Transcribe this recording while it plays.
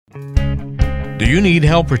Do you need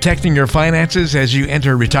help protecting your finances as you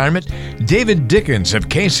enter retirement? David Dickens of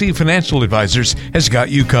KC Financial Advisors has got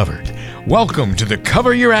you covered. Welcome to the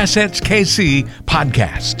Cover Your Assets KC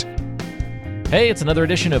podcast. Hey, it's another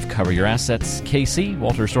edition of Cover Your Assets KC.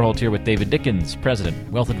 Walter Storholt here with David Dickens,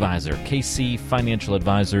 President, Wealth Advisor, KC Financial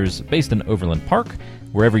Advisors, based in Overland Park.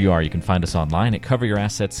 Wherever you are, you can find us online at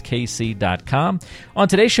coveryourassetskc.com. On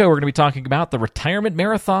today's show, we're going to be talking about the retirement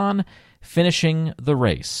marathon, finishing the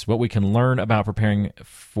race, what we can learn about preparing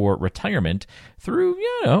for retirement through,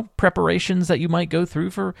 preparations that you might go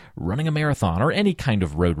through for running a marathon or any kind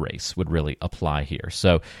of road race would really apply here.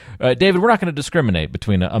 So, David, we're not going to discriminate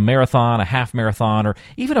between a marathon, a half marathon, or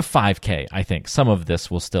even a 5K. I think some of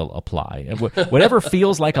this will still apply. Whatever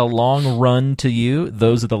feels like a long run to you,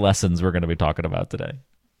 those are the lessons we're going to be talking about today.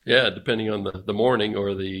 Yeah, depending on the morning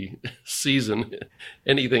or the season,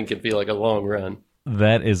 anything can feel like a long run.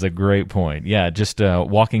 That is a great point. Yeah, just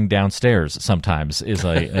walking downstairs sometimes is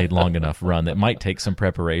a long enough run that might take some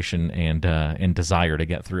preparation and desire to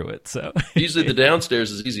get through it. So usually the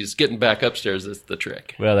downstairs is easy. It's getting back upstairs that's the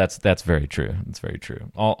trick. Well, that's very true. It's very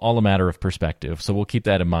true. All a matter of perspective. So we'll keep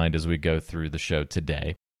that in mind as we go through the show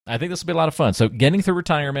today. I think this will be a lot of fun. So getting through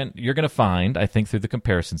retirement, you're going to find, I think through the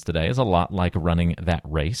comparisons today, is a lot like running that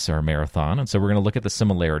race or marathon. And so we're going to look at the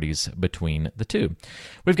similarities between the two.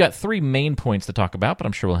 We've got three main points to talk about, but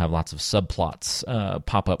I'm sure we'll have lots of subplots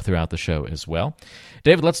pop up throughout the show as well.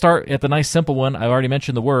 David, let's start at the nice simple one. I've already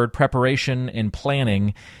mentioned the word preparation and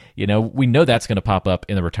planning. We know that's going to pop up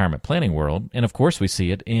in the retirement planning world, and of course we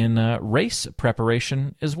see it in race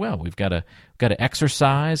preparation as well. We've got to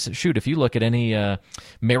exercise. Shoot, if you look at any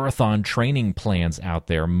marathon training plans out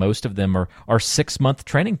there, most of them are 6-month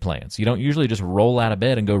training plans. You don't usually just roll out of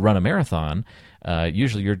bed and go run a marathon.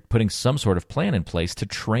 Usually you're putting some sort of plan in place to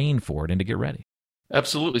train for it and to get ready.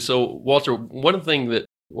 Absolutely. So, Walter, one thing that,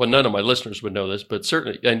 well, none of my listeners would know this, but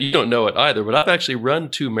certainly, and you don't know it either, but I've actually run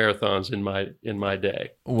 2 marathons in my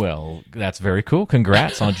day. Well, that's very cool.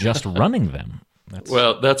 Congrats on just running them.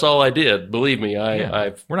 That's all I did. Believe me,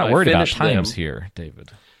 we're not worried about times here,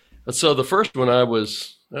 David. So the first one that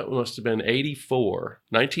must have been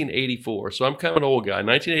 1984. So I'm kind of an old guy.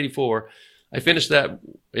 1984. I finished that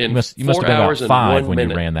in 4 hours and 1 minute. When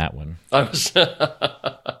you ran that one. I was,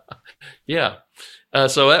 yeah.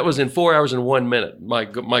 So that was in 4 hours and 1 minute.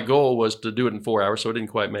 My goal was to do it in 4 hours, so I didn't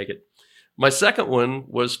quite make it. My second one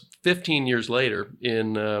was 15 years later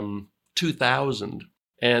in 2000,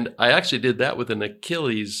 and I actually did that with an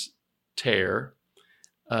Achilles tear,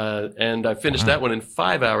 and I finished that one in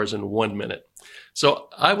 5 hours and 1 minute. So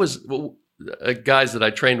I was guys that I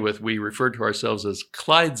trained with. We referred to ourselves as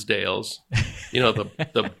Clydesdales,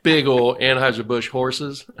 the big old Anheuser-Busch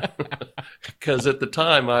horses, because at the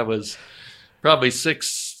time I was probably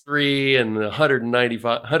 6'3" and 190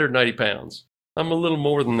 pounds. I'm a little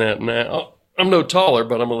more than that now. I'm no taller,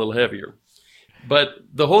 but I'm a little heavier. But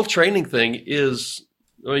the whole training thing is,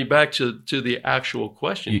 back to the actual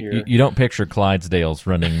question here. You don't picture Clydesdales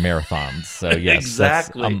running marathons. So yes,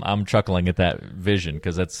 exactly. I'm chuckling at that vision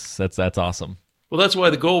because that's awesome. Well, that's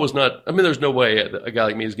why the goal was not, there's no way a guy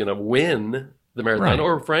like me is going to win the marathon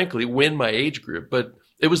or frankly win my age group, but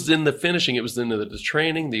it was in the finishing. It was in the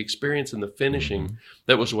training, the experience, and the finishing.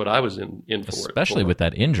 That was what I was in for. Especially with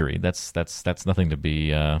that injury, that's nothing to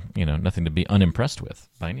be nothing to be unimpressed with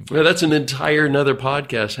by any means. Well, that's an entire another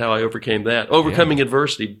podcast. How I overcame that, overcoming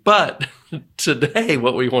adversity. But today,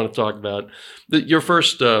 what we want to talk about,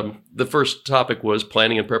 the first topic was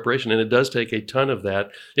planning and preparation, and it does take a ton of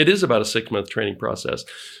that. It is about a 6-month training process,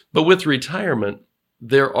 but with retirement,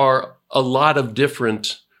 there are a lot of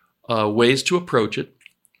different ways to approach it.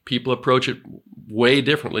 People approach it way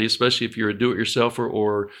differently, especially if you're a do-it-yourselfer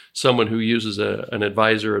or someone who uses an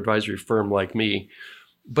advisory firm like me.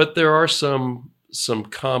 But there are some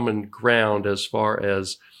common ground as far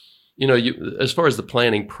as as far as the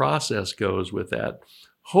planning process goes with that.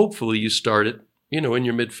 Hopefully, you start it in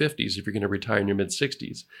your mid-50s if you're going to retire in your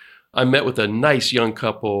mid-60s. I met with a nice young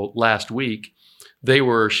couple last week.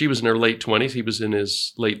 She was in her late 20s, he was in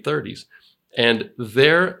his late 30s, and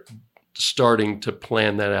they're starting to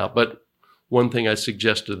plan that out. But one thing I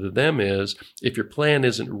suggested to them is if your plan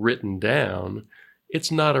isn't written down,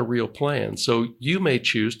 it's not a real plan. So you may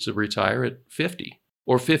choose to retire at 50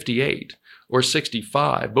 or 58 or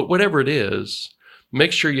 65, but whatever it is,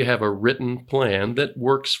 make sure you have a written plan that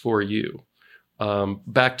works for you.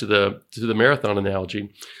 Back to the marathon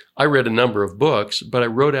analogy, I read a number of books, but I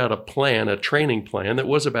wrote out a training plan that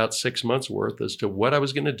was about 6 months worth as to what I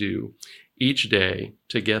was going to do each day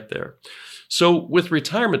to get there. So with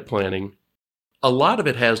retirement planning, a lot of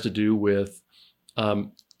it has to do with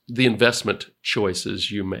the investment choices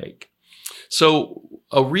you make. So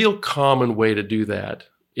a real common way to do that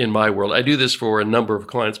in my world, I do this for a number of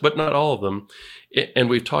clients, but not all of them, and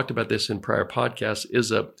we've talked about this in prior podcasts,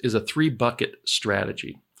 is a 3-bucket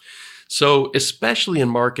strategy. So especially in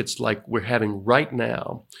markets like we're having right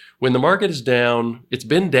now, when the market is down, it's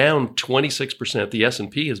been down 26%. The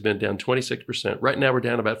S&P has been down 26%. Right now we're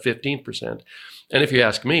down about 15%. And if you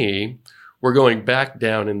ask me, we're going back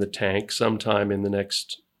down in the tank sometime in the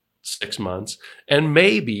next 6 months and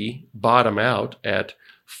maybe bottom out at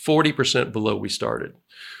 40% below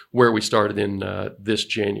where we started in this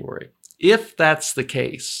January. If that's the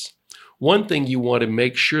case, one thing you want to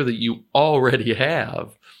make sure that you already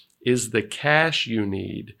have is the cash you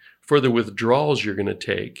need for the withdrawals you're going to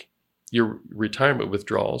take, your retirement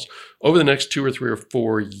withdrawals, over the next 2 or 3 or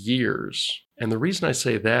 4 years. And the reason I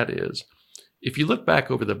say that is, if you look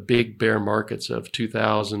back over the big bear markets of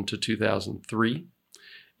 2000 to 2003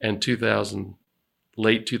 and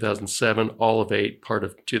late 2007, all of 8, part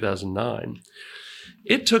of 2009,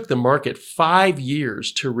 it took the market 5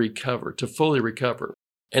 years to recover, to fully recover.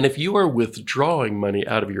 And if you are withdrawing money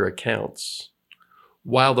out of your accounts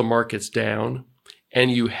while the market's down and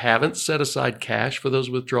you haven't set aside cash for those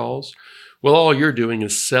withdrawals, well, all you're doing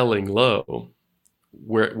is selling low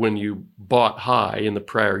when you bought high in the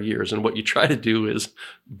prior years. And what you try to do is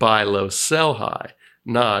buy low, sell high,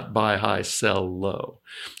 not buy high, sell low.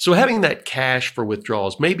 So having that cash for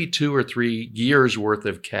withdrawals, maybe 2 or 3 years worth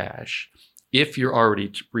of cash, if you're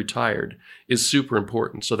already retired, is super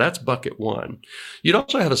important. So that's bucket 1. You'd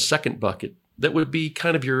also have a second bucket that would be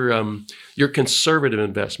kind of your conservative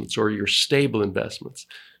investments or your stable investments.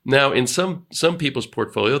 Now, in some people's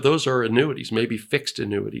portfolio, those are annuities, maybe fixed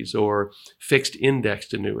annuities or fixed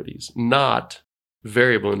indexed annuities, not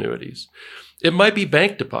variable annuities. It might be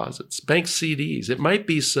bank deposits, bank CDs. It might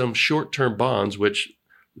be some short-term bonds, which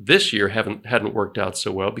this year hadn't worked out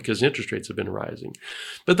so well because interest rates have been rising.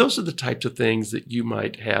 But those are the types of things that you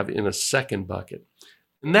might have in a second bucket.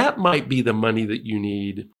 And that might be the money that you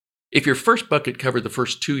need. If your first bucket covered the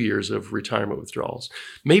first 2 years of retirement withdrawals,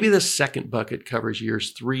 maybe the second bucket covers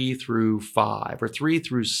years 3 through 5 or 3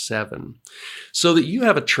 through 7, so that you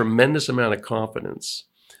have a tremendous amount of confidence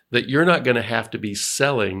that you're not going to have to be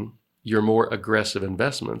selling your more aggressive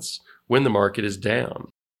investments when the market is down.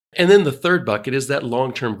 And then the third bucket is that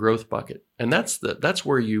long-term growth bucket. And that's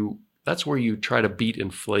where you try to beat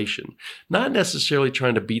inflation, not necessarily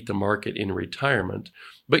trying to beat the market in retirement,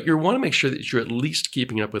 but you want to make sure that you're at least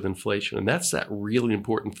keeping up with inflation. And that's that really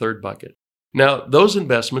important third bucket. Now, those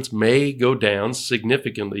investments may go down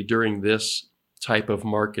significantly during this type of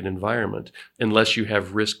market environment unless you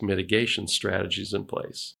have risk mitigation strategies in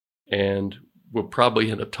place. And we'll probably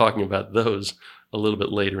end up talking about those a little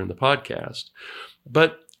bit later in the podcast.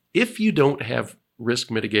 But if you don't have risk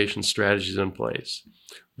mitigation strategies in place,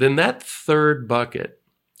 then that third bucket,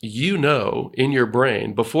 you know in your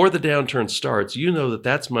brain, before the downturn starts, you know that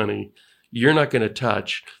that's money you're not going to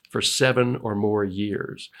touch for 7 or more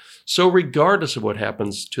years. So regardless of what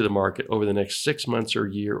happens to the market over the next 6 months or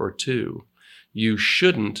year or 2, you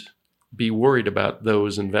shouldn't be worried about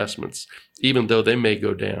those investments, even though they may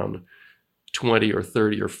go down 20 or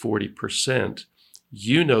 30 or 40%.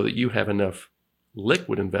 You know that you have enough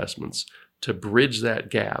liquid investments to bridge that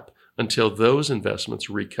gap until those investments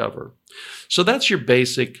recover. So that's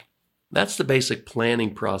the basic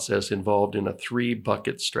planning process involved in a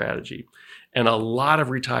 3-bucket strategy. And a lot of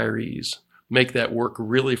retirees make that work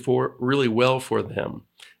really well for them,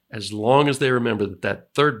 as long as they remember that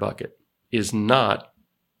that third bucket is not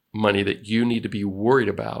money that you need to be worried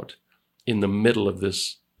about in the middle of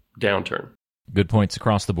this downturn. Good points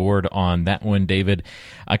across the board on that one, David.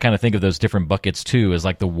 I kind of think of those different buckets too as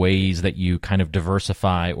like the ways that you kind of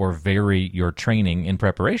diversify or vary your training in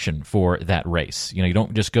preparation for that race. You know, you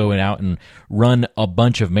don't just go out and run a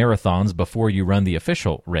bunch of marathons before you run the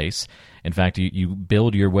official race. In fact, you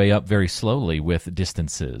build your way up very slowly with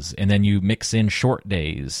distances, and then you mix in short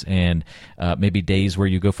days and maybe days where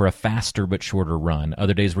you go for a faster but shorter run,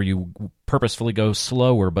 other days where you purposefully go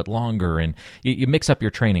slower but longer, and you mix up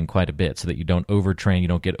your training quite a bit so that you don't overtrain, you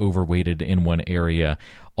don't get overweighted in one area.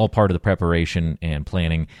 All part of the preparation and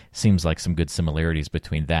planning. Seems like some good similarities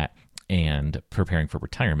between that and preparing for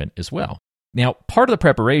retirement as well. Now, part of the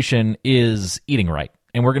preparation is eating right.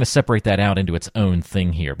 And we're going to separate that out into its own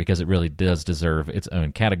thing here because it really does deserve its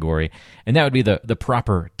own category. And that would be the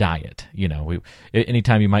proper diet.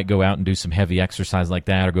 Anytime you might go out and do some heavy exercise like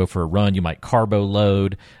that or go for a run, you might carbo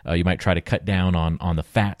load. You might try to cut down on the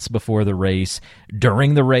fats before the race.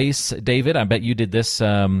 During the race, David, I bet you did this,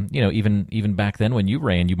 even back then when you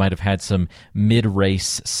ran, you might have had some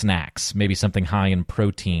mid-race snacks, maybe something high in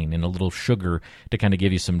protein and a little sugar to kind of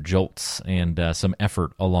give you some jolts and some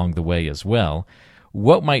effort along the way as well.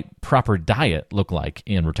 What might proper diet look like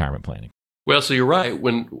in retirement planning? Well, so you're right.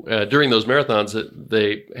 When during those marathons,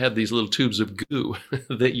 they had these little tubes of goo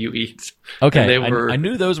that you eat. Okay, I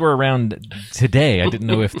knew those were around today. I didn't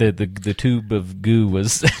know if the tube of goo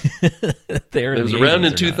was there. It was around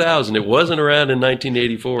in 2000. It wasn't around in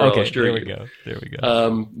 1984. Okay, I'll assure there you. we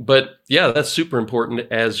go. But yeah, that's super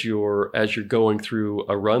important as you're going through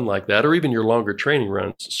a run like that, or even your longer training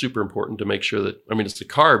runs. Super important to make sure that it's the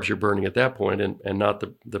carbs you're burning at that point, and not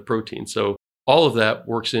the protein. So all of that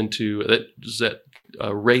works into that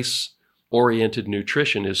race-oriented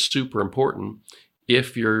nutrition is super important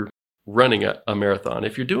if you're running a marathon.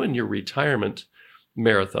 If you're doing your retirement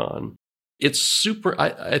marathon, it's super.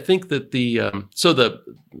 I think that the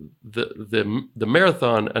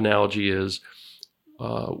marathon analogy is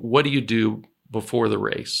what do you do before the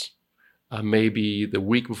race? Maybe the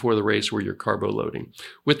week before the race where you're carbo loading.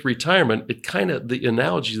 With retirement, the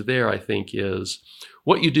analogy there, I think, is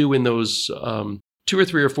what you do in those 2 or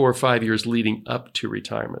 3 or 4 or 5 years leading up to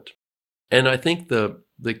retirement. And I think the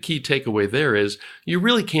key takeaway there is you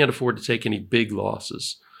really can't afford to take any big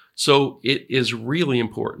losses. So it is really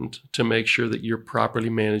important to make sure that you're properly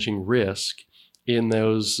managing risk in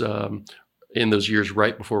those years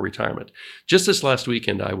right before retirement. Just this last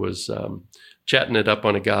weekend, I was chatting it up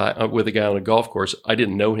with a guy on a golf course. I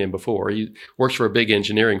didn't know him before. He works for a big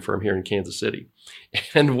engineering firm here in Kansas City.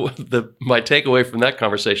 And my takeaway from that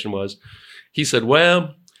conversation was, he said,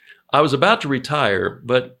 well, I was about to retire,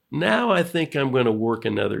 but now I think I'm going to work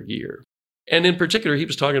another year. And in particular, he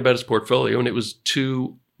was talking about his portfolio, and it was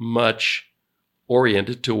too much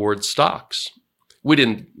oriented towards stocks. We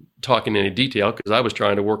didn't talk in any detail because I was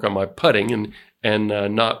trying to work on my putting and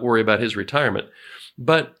not worry about his retirement.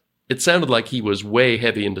 But it sounded like he was way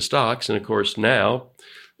heavy into stocks. And of course, now,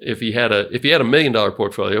 if he had a $1 million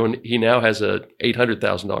portfolio, and he now has a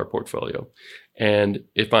 $800,000 portfolio, and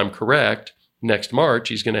if I'm correct, next March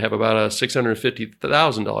he's going to have about a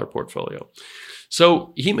 $650,000 portfolio.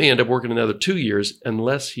 So he may end up working another 2 years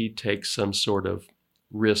unless he takes some sort of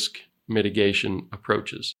risk mitigation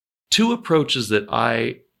approaches. 2 approaches that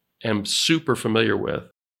I am super familiar with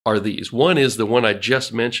are these. One is the one I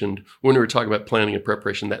just mentioned when we were talking about planning and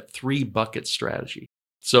preparation, that 3-bucket strategy.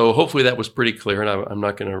 So hopefully that was pretty clear, and I'm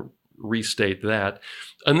not going to restate that.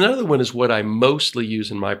 Another one is what I mostly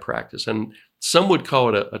use in my practice, and some would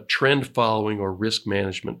call it a trend following or risk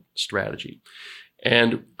management strategy.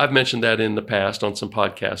 And I've mentioned that in the past on some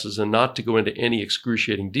podcasts, and not to go into any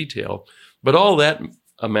excruciating detail, but all that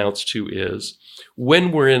amounts to is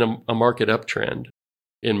when we're in a market uptrend,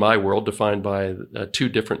 in my world, defined by 2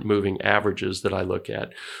 different moving averages that I look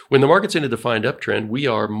at. When the market's in a defined uptrend, we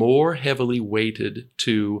are more heavily weighted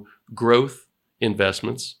to growth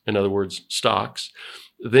investments, in other words, stocks,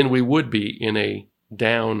 than we would be in a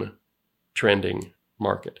downtrending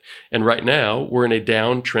market. And right now, we're in a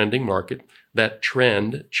downtrending market. That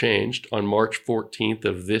trend changed on March 14th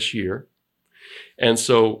of this year. And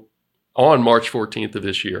so on March 14th of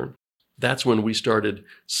this year, that's when we started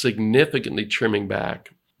significantly trimming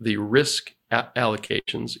back the risk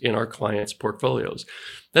allocations in our clients' portfolios.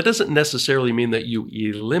 That doesn't necessarily mean that you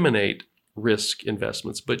eliminate risk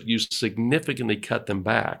investments, but you significantly cut them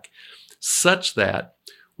back such that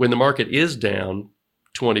when the market is down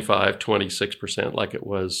 25, 26% like it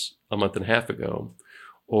was a month and a half ago,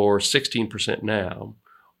 or 16% now,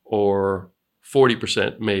 or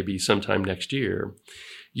 40% maybe sometime next year,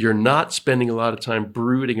 you're not spending a lot of time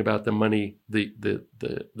brooding about the money, the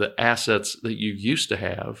assets that you used to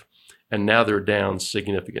have, and now they're down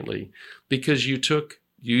significantly because you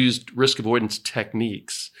used risk avoidance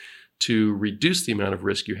techniques to reduce the amount of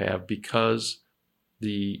risk you have because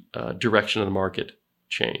the direction of the market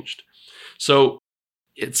changed. So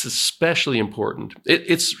it's especially important.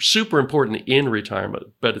 It's super important in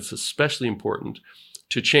retirement, but it's especially important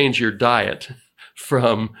to change your diet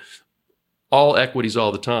from all equities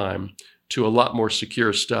all the time to a lot more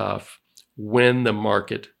secure stuff when the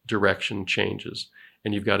market direction changes.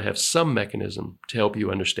 And you've got to have some mechanism to help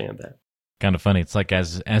you understand that. Kind of funny. It's like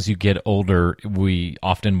as you get older, we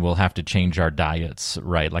often will have to change our diets,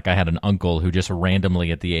 right? Like I had an uncle who just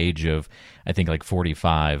randomly at the age of, I think like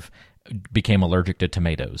 45, became allergic to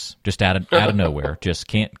tomatoes, just out of nowhere. Just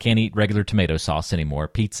can't eat regular tomato sauce anymore.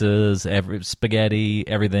 Pizzas, spaghetti,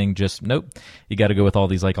 everything. Just nope. You got to go with all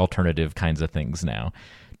these like alternative kinds of things now.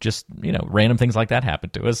 Just, random things like that happen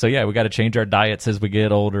to us. So yeah, we got to change our diets as we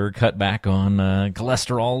get older, cut back on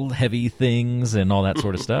cholesterol heavy things and all that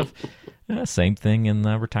sort of stuff. Same thing in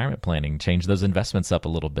retirement planning. Change those investments up a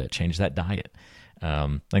little bit. Change that diet.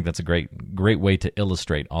 I think that's a great way to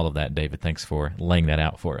illustrate all of that, David. Thanks for laying that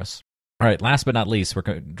out for us. All right, last but not least,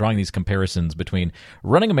 we're drawing these comparisons between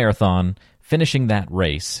running a marathon, finishing that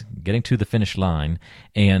race, getting to the finish line,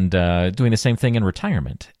 and doing the same thing in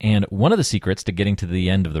retirement. And one of the secrets to getting to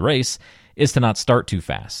the end of the race is to not start too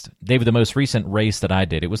fast. David, the most recent race that I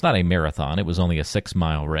did, it was not a marathon. It was only a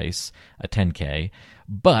 6-mile race, a 10K,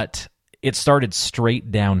 but it started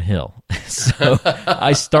straight downhill. So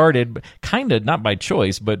I started kind of not by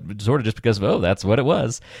choice, but sort of just because that's what it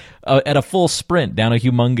was, at a full sprint down a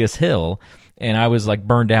humongous hill. And I was like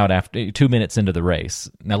burned out after 2 minutes into the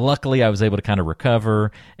race. Now, luckily, I was able to kind of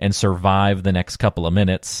recover and survive the next couple of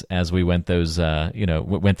minutes as we went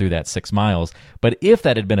went through that 6 miles. But if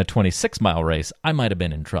that had been a 26-mile race, I might have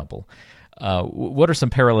been in trouble. What are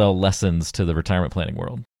some parallel lessons to the retirement planning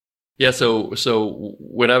world? Yeah, so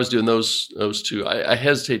when I was doing those two, I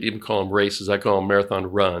hesitate to even call them races. I call them marathon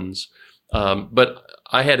runs. But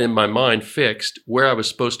I had in my mind fixed where I was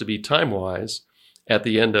supposed to be time-wise at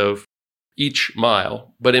the end of each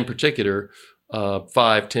mile, but in particular,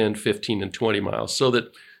 5, 10, 15, and 20 miles. So that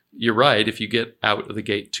you're right, if you get out of the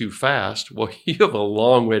gate too fast, well, you have a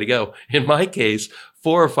long way to go. In my case,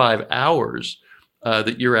 4 or 5 hours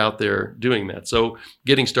that you're out there doing that. So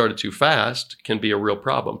getting started too fast can be a real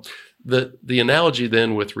problem. The analogy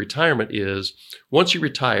then with retirement is once you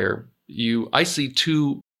retire, I see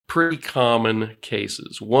 2 pretty common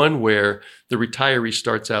cases. One where the retiree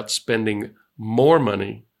starts out spending more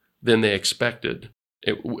money than they expected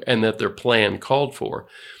and that their plan called for.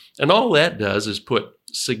 And all that does is put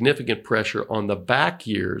significant pressure on the back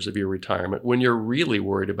years of your retirement when you're really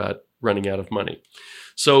worried about running out of money.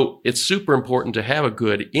 So it's super important to have a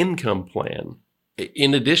good income plan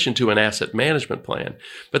in addition to an asset management plan.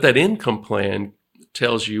 But that income plan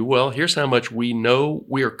tells you, well, here's how much we know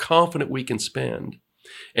we are confident we can spend.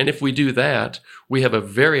 And if we do that, we have a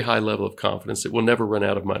very high level of confidence that we'll never run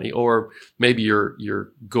out of money. Or maybe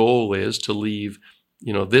your goal is to leave,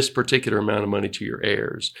 this particular amount of money to your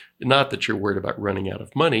heirs. Not that you're worried about running out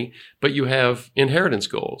of money, but you have inheritance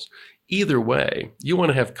goals. Either way, you want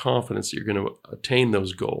to have confidence that you're going to attain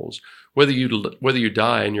those goals, whether you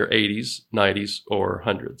die in your 80s, 90s, or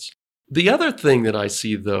 100s. The other thing that I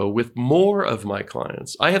see, though, with more of my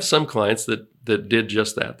clients, I have some clients that did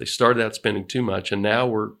just that. They started out spending too much, and now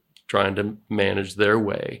we're trying to manage their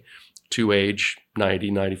way to age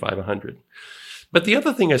 90, 95, 100. But the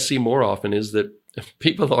other thing I see more often is that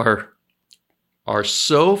people are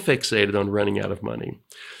so fixated on running out of money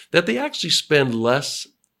that they actually spend less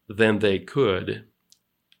than they could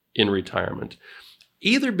in retirement,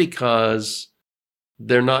 either because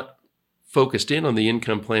they're not focused in on the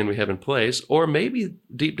income plan we have in place, or maybe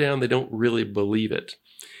deep down they don't really believe it.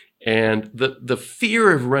 And the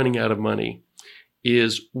fear of running out of money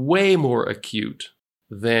is way more acute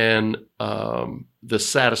than the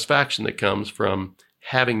satisfaction that comes from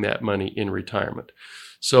having that money in retirement.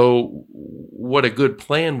 So what a good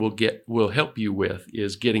plan will help you with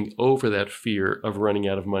is getting over that fear of running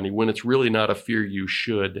out of money when it's really not a fear you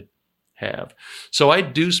should have. So I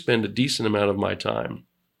do spend a decent amount of my time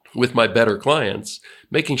with my better clients,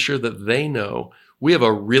 making sure that they know we have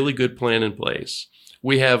a really good plan in place.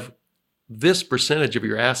 We have this percentage of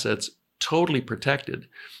your assets totally protected.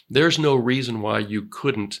 There's no reason why you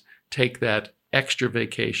couldn't take that extra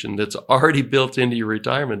vacation that's already built into your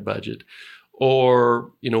retirement budget,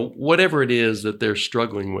 or whatever it is that they're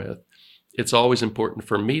struggling with. It's always important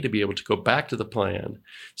for me to be able to go back to the plan,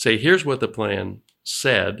 say, here's what the plan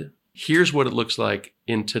said, here's what it looks like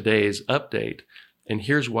in today's update, and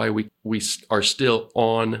here's why we are still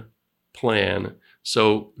on plan.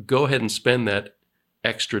 So go ahead and spend that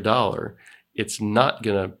extra dollar. It's not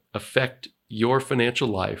going to affect your financial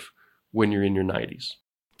life when you're in your 90s.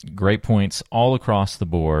 Great points all across the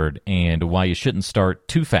board, and why you shouldn't start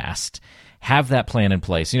too fast. Have that plan in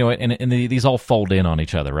place. And these all fold in on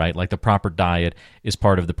each other, right? Like the proper diet is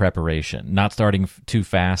part of the preparation. Not starting too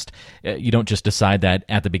fast. You don't just decide that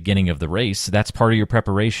at the beginning of the race. That's part of your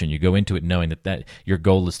preparation. You go into it knowing that your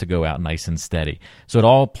goal is to go out nice and steady. So it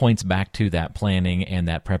all points back to that planning and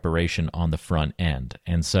that preparation on the front end.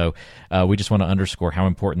 And so we just want to underscore how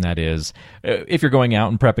important that is if you're going out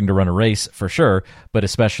and prepping to run a race, for sure, but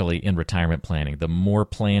especially in retirement planning. The more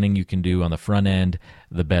planning you can do on the front end,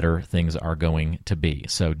 the better things are going to be.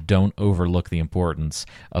 So don't overlook the importance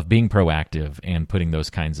of being proactive and putting those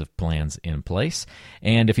kinds of plans in place.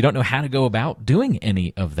 And if you don't know how to go about doing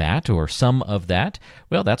any of that or some of that,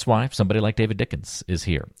 well, that's why somebody like David Dickens is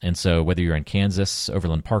here. And so whether you're in Kansas,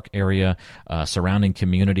 Overland Park area, surrounding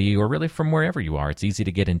community, or really from wherever you are, it's easy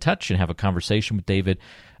to get in touch and have a conversation with David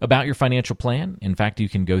about your financial plan. In fact, you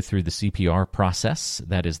can go through the CPR process.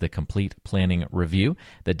 That is the complete planning review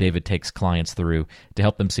that David takes clients through to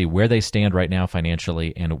help them see where they stand right now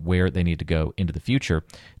financially and where they need to go into the future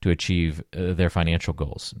to achieve their financial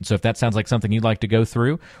goals. And so if that sounds like something you'd like to go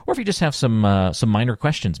through, or if you just have some minor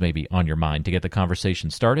questions maybe on your mind to get the conversation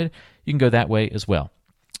started, you can go that way as well.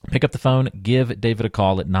 Pick up the phone, give David a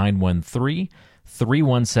call at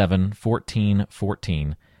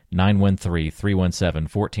 913-317-1414,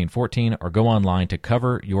 913-317-1414, or go online to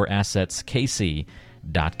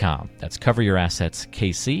coveryourassetskc.com. That's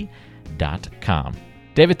coveryourassetskc.com.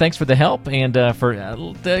 David, thanks for the help and for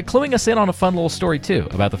cluing us in on a fun little story, too,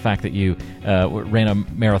 about the fact that you ran a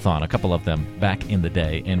marathon, a couple of them, back in the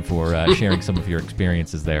day, and for sharing some of your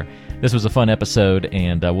experiences there. This was a fun episode,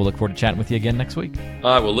 and we'll look forward to chatting with you again next week.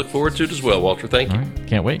 I will look forward to it as well, Walter. Thank you. All right,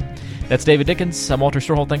 can't wait. That's David Dickens. I'm Walter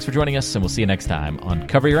Storholt. Thanks for joining us, and we'll see you next time on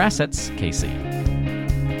Cover Your Assets, KC.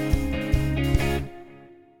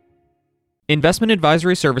 Investment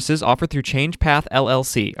advisory services offered through ChangePath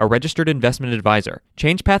LLC, a registered investment advisor.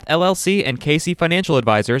 ChangePath LLC and KC Financial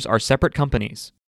Advisors are separate companies.